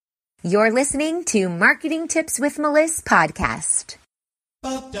You're listening to Marketing Tips with Melissa podcast.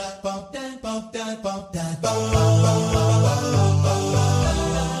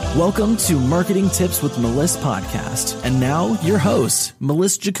 Welcome to Marketing Tips with Melissa podcast. And now your host,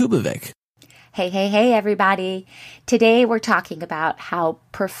 Melissa Jakubovic. Hey, everybody. Today we're talking about how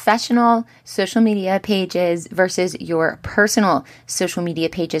professional social media pages versus your personal social media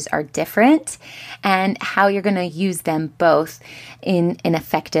pages are different and how you're going to use them both in an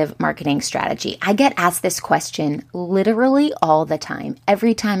effective marketing strategy. I get asked this question literally all the time.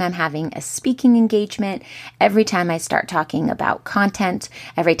 Every time I'm having a speaking engagement, every time I start talking about content,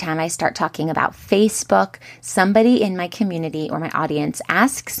 every time I start talking about Facebook, somebody in my community or my audience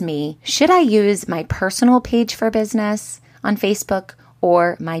asks me, should I use my personal page for business on Facebook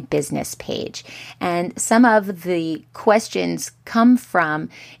or my business page? And some of the questions come from,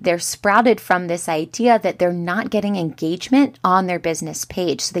 they're sprouted from this idea that they're not getting engagement on their business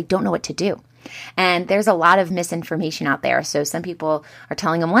page, so they don't know what to do. And there's a lot of misinformation out there. So some people are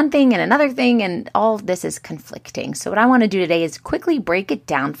telling them one thing and another thing, and all of this is conflicting. So what I want to do today is quickly break it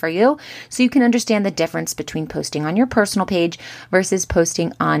down for you so you can understand the difference between posting on your personal page versus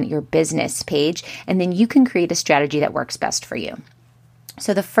posting on your business page. And then you can create a strategy that works best for you.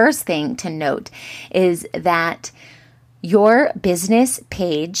 So the first thing to note is that your business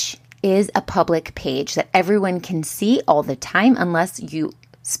page is a public page that everyone can see all the time unless you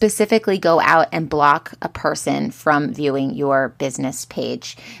specifically go out and block a person from viewing your business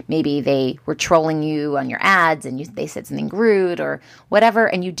page. Maybe they were trolling you on your ads and they said something rude or whatever,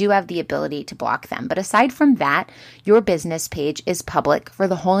 and you do have the ability to block them. But aside from that, your business page is public for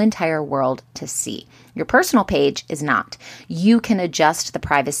the whole entire world to see. Your personal page is not. You can adjust the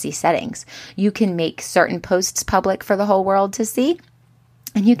privacy settings. You can make certain posts public for the whole world to see,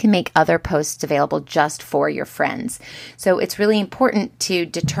 and you can make other posts available just for your friends. So it's really important to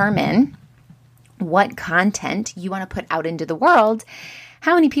determine what content you want to put out into the world,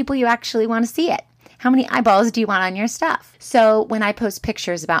 how many people you actually want to see it. How many eyeballs do you want on your stuff? So when I post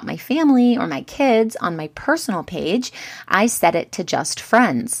pictures about my family or my kids on my personal page, I set it to just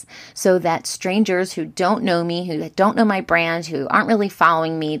friends so that strangers who don't know me, who don't know my brand, who aren't really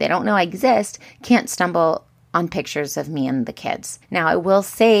following me, they don't know I exist, can't stumble on pictures of me and the kids. Now, I will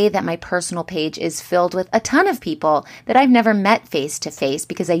say that my personal page is filled with a ton of people that I've never met face to face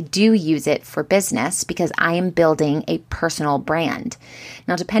because I do use it for business because I am building a personal brand.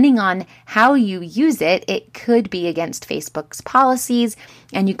 Now, depending on how you use it, it could be against Facebook's policies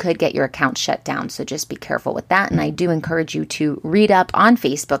and you could get your account shut down. So just be careful with that. And I do encourage you to read up on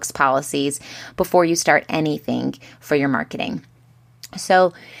Facebook's policies before you start anything for your marketing.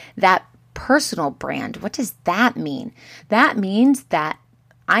 So that personal brand, what does that mean? That means that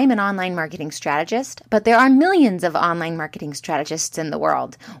I'm an online marketing strategist, but there are millions of online marketing strategists in the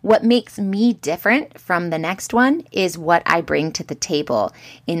world. What makes me different from the next one is what I bring to the table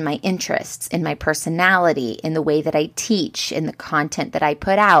in my interests, in my personality, in the way that I teach, in the content that I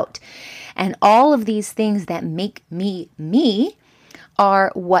put out. And all of these things that make me me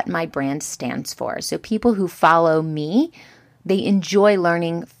are what my brand stands for. So people who follow me, they enjoy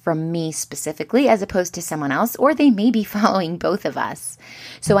learning from me specifically as opposed to someone else, or they may be following both of us.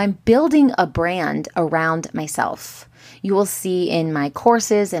 So I'm building a brand around myself. You will see in my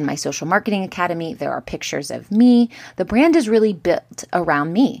courses and my Social Marketing Academy, there are pictures of me. The brand is really built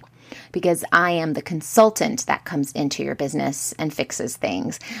around me because I am the consultant that comes into your business and fixes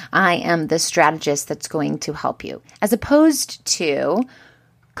things. I am the strategist that's going to help you, as opposed to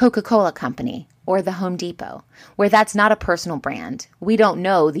Coca-Cola Company or the Home Depot, where that's not a personal brand. We don't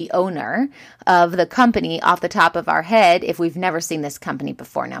know the owner of the company off the top of our head if we've never seen this company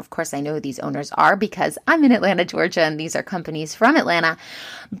before. Now, of course, I know who these owners are because I'm in Atlanta, Georgia, and these are companies from Atlanta,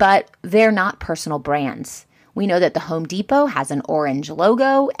 but they're not personal brands. We know that the Home Depot has an orange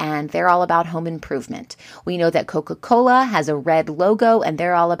logo and they're all about home improvement. We know that Coca-Cola has a red logo and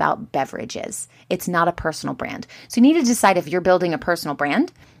they're all about beverages. It's not a personal brand. So you need to decide if you're building a personal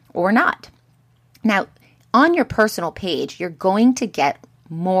brand or not. Now, on your personal page, you're going to get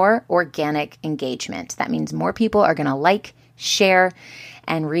more organic engagement. That means more people are going to like, share,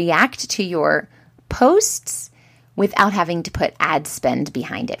 and react to your posts without having to put ad spend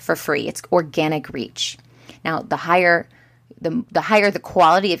behind it for free. It's organic reach. Now, the higher the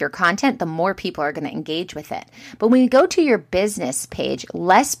quality of your content, the more people are going to engage with it. But when you go to your business page,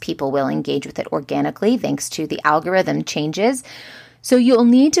 less people will engage with it organically thanks to the algorithm changes. So you'll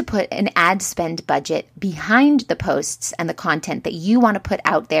need to put an ad spend budget behind the posts and the content that you want to put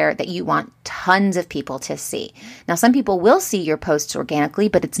out there that you want tons of people to see. Now, some people will see your posts organically,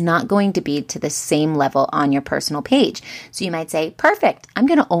 but it's not going to be to the same level on your personal page. So you might say, perfect, I'm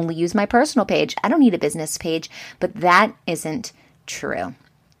going to only use my personal page. I don't need a business page, but that isn't true.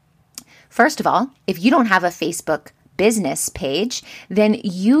 First of all, if you don't have a Facebook business page, then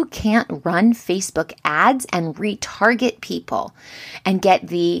you can't run Facebook ads and retarget people and get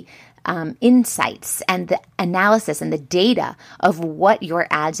the insights and the analysis and the data of what your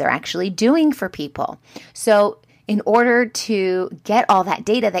ads are actually doing for people. So in order to get all that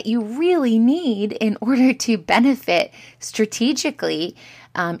data that you really need in order to benefit strategically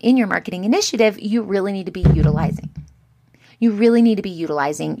in your marketing initiative, you really need to be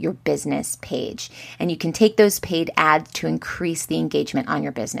utilizing your business page. And you can take those paid ads to increase the engagement on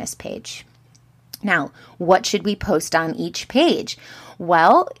your business page. Now, what should we post on each page?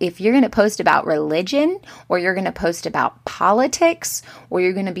 Well, if you're going to post about religion, or you're going to post about politics, or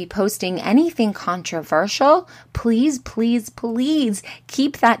you're going to be posting anything controversial, please, please, please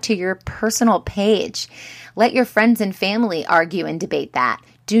keep that to your personal page. Let your friends and family argue and debate that.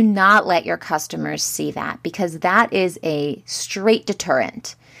 Do not let your customers see that, because that is a straight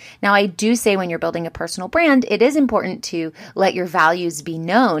deterrent. Now, I do say when you're building a personal brand, it is important to let your values be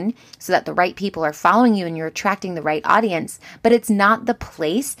known so that the right people are following you and you're attracting the right audience, but it's not the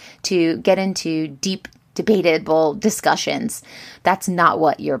place to get into deep, debatable discussions. That's not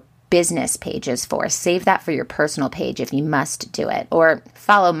what your business page is for. Save that for your personal page if you must do it, or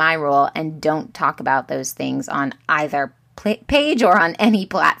follow my rule and don't talk about those things on either page or on any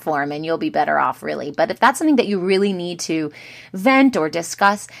platform, and you'll be better off, really. But if that's something that you really need to vent or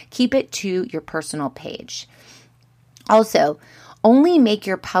discuss, keep it to your personal page. Also, only make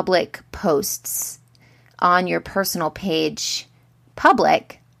your public posts on your personal page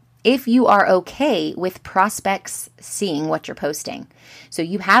public if you are okay with prospects seeing what you're posting. So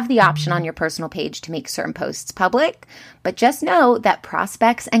you have the option on your personal page to make certain posts public, but just know that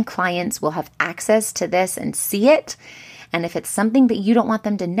prospects and clients will have access to this and see it. And if it's something that you don't want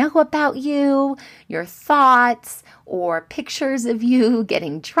them to know about you, your thoughts, or pictures of you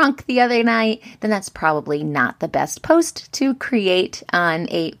getting drunk the other night, then that's probably not the best post to create on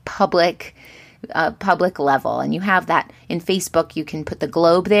a public level. And you have that in Facebook. You can put the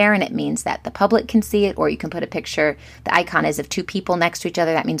globe there, and it means that the public can see it, or you can put a picture. The icon is of two people next to each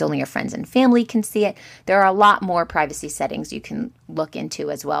other. That means only your friends and family can see it. There are a lot more privacy settings you can look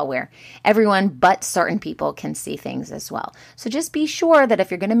into as well, where everyone but certain people can see things as well. So just be sure that if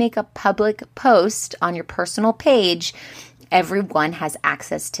you're going to make a public post on your personal page, everyone has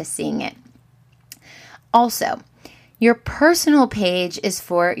access to seeing it. Also, your personal page is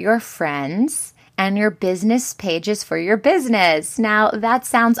for your friends, and your business page is for your business. Now, that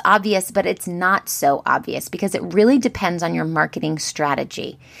sounds obvious, but it's not so obvious because it really depends on your marketing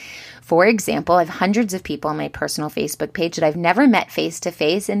strategy. For example, I have hundreds of people on my personal Facebook page that I've never met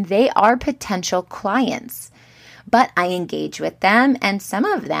face-to-face, and they are potential clients. But I engage with them, and some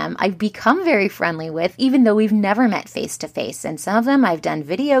of them I've become very friendly with, even though we've never met face-to-face. And some of them I've done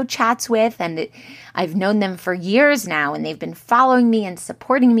video chats with, and I've known them for years now, and they've been following me and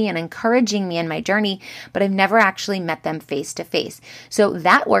supporting me and encouraging me in my journey, but I've never actually met them face-to-face. So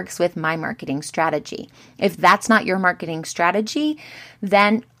that works with my marketing strategy. If that's not your marketing strategy,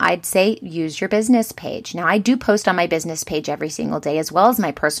 then I'd say use your business page. Now, I do post on my business page every single day as well as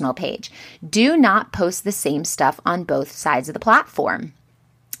my personal page. Do not post the same stuff on both sides of the platform.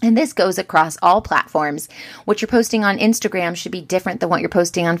 And this goes across all platforms. What you're posting on Instagram should be different than what you're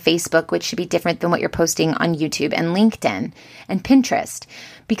posting on Facebook, which should be different than what you're posting on YouTube and LinkedIn and Pinterest,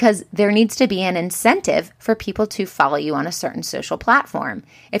 because there needs to be an incentive for people to follow you on a certain social platform.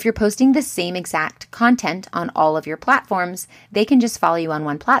 If you're posting the same exact content on all of your platforms, they can just follow you on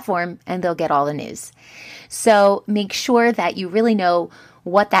one platform and they'll get all the news. So make sure that you really know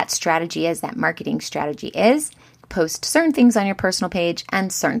what that strategy is, that marketing strategy is. Post certain things on your personal page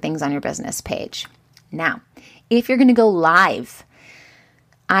and certain things on your business page. Now, if you're going to go live,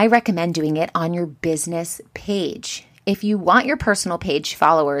 I recommend doing it on your business page. If you want your personal page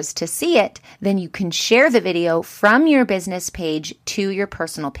followers to see it, then you can share the video from your business page to your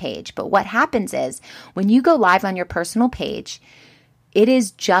personal page. But what happens is when you go live on your personal page, it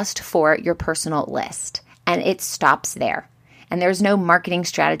is just for your personal list, and it stops there. And there's no marketing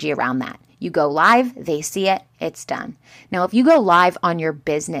strategy around that. You go live, they see it, it's done. Now, if you go live on your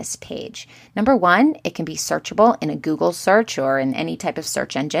business page, number one, it can be searchable in a Google search or in any type of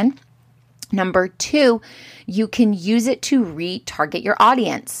search engine. Number two, you can use it to retarget your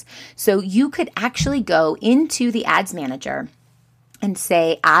audience. So you could actually go into the ads manager and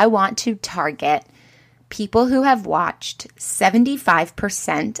say, I want to target people who have watched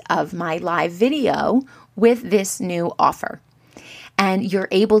 75% of my live video with this new offer. And you're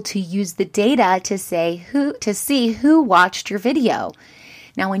able to use the data to see who watched your video.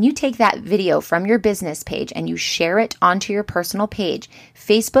 Now, when you take that video from your business page and you share it onto your personal page,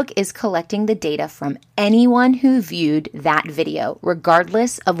 Facebook is collecting the data from anyone who viewed that video,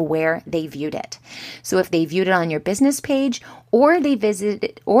 regardless of where they viewed it. So if they viewed it on your business page or they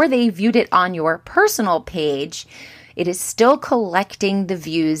viewed it on your personal page, it is still collecting the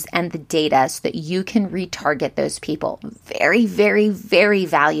views and the data so that you can retarget those people. Very, very, very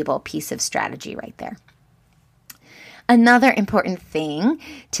valuable piece of strategy right there. Another important thing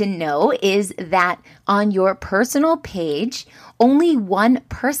to know is that on your personal page, only one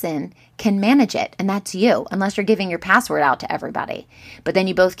person can manage it, and that's you, unless you're giving your password out to everybody. But then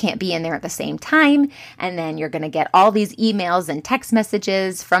you both can't be in there at the same time, and then you're going to get all these emails and text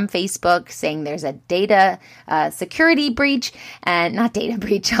messages from Facebook saying there's a data security breach, and not data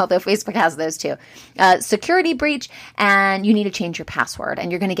breach, although Facebook has those too, security breach, and you need to change your password, and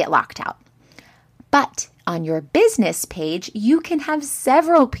you're going to get locked out. But on your business page, you can have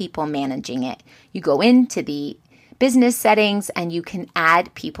several people managing it. You go into the business settings and you can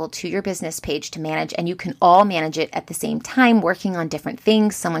add people to your business page to manage, and you can all manage it at the same time, working on different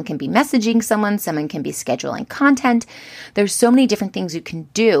things. Someone can be messaging someone can be scheduling content. There's so many different things you can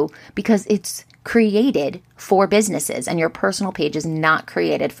do because it's created for businesses and your personal page is not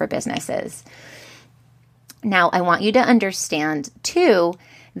created for businesses. Now, I want you to understand too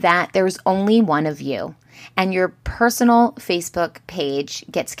that there's only one of you, and your personal Facebook page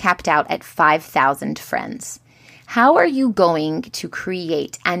gets capped out at 5,000 friends. How are you going to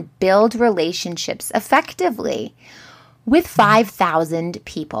create and build relationships effectively with 5,000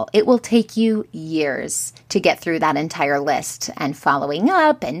 people? It will take you years to get through that entire list and following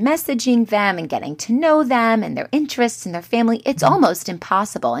up and messaging them and getting to know them and their interests and their family. It's almost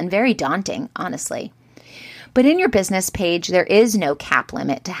impossible and very daunting, honestly. But in your business page, there is no cap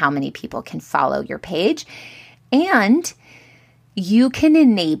limit to how many people can follow your page. And you can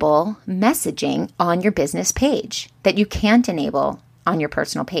enable messaging on your business page that you can't enable on your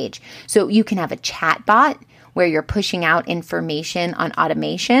personal page. So you can have a chat bot where you're pushing out information on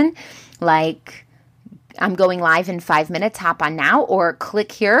automation, like I'm going live in 5 minutes, hop on now, or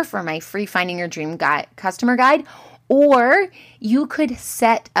click here for my free Finding Your Dream customer guide. Or you could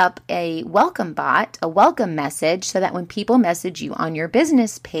set up a welcome bot, a welcome message, so that when people message you on your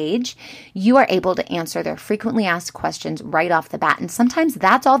business page, you are able to answer their frequently asked questions right off the bat. And sometimes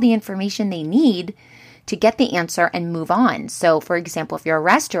that's all the information they need to get the answer and move on. So for example, if you're a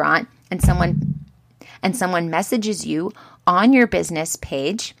restaurant and someone messages you on your business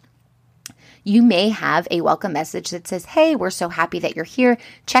page, you may have a welcome message that says, hey, we're so happy that you're here.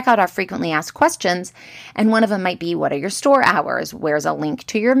 Check out our frequently asked questions. And one of them might be, what are your store hours? Where's a link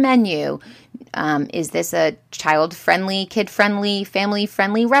to your menu? Is this a child-friendly, kid-friendly,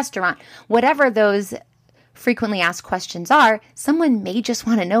 family-friendly restaurant? Whatever those frequently asked questions are, someone may just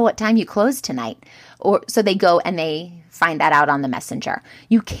want to know what time you close tonight. Or so they go and they find that out on the messenger.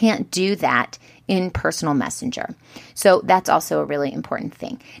 You can't do that in personal messenger. So that's also a really important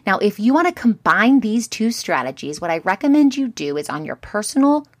thing. Now, if you want to combine these two strategies, what I recommend you do is on your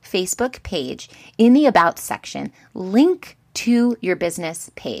personal Facebook page in the About section, link to your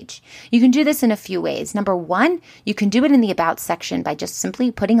business page. You can do this in a few ways. Number one, you can do it in the About section by just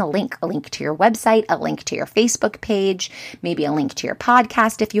simply putting a link to your website, a link to your Facebook page, maybe a link to your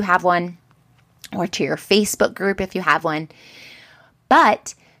podcast if you have one, or to your Facebook group if you have one.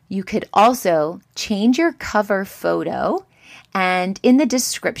 But you could also change your cover photo and in the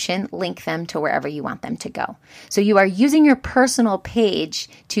description, link them to wherever you want them to go. So you are using your personal page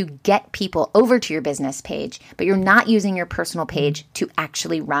to get people over to your business page, but you're not using your personal page to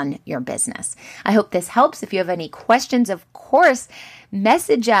actually run your business. I hope this helps. If you have any questions, of course,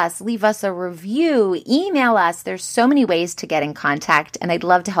 message us, leave us a review, email us. There's so many ways to get in contact, and I'd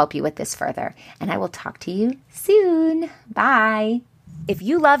love to help you with this further. And I will talk to you soon. Bye. If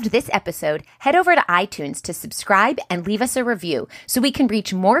you loved this episode, head over to iTunes to subscribe and leave us a review so we can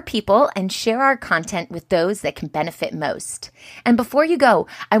reach more people and share our content with those that can benefit most. And before you go,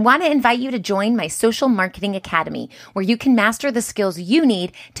 I want to invite you to join my Social Marketing Academy, where you can master the skills you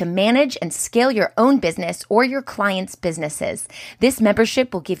need to manage and scale your own business or your clients' businesses. This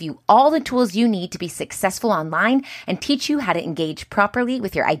membership will give you all the tools you need to be successful online and teach you how to engage properly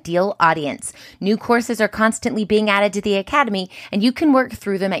with your ideal audience. New courses are constantly being added to the Academy, and you can work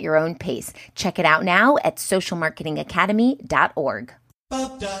through them at your own pace. Check it out now at socialmarketingacademy.org.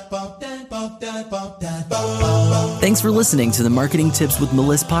 Thanks for listening to the Marketing Tips with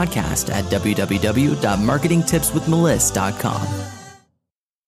Melissa podcast at www.marketingtipswithmelissa.com.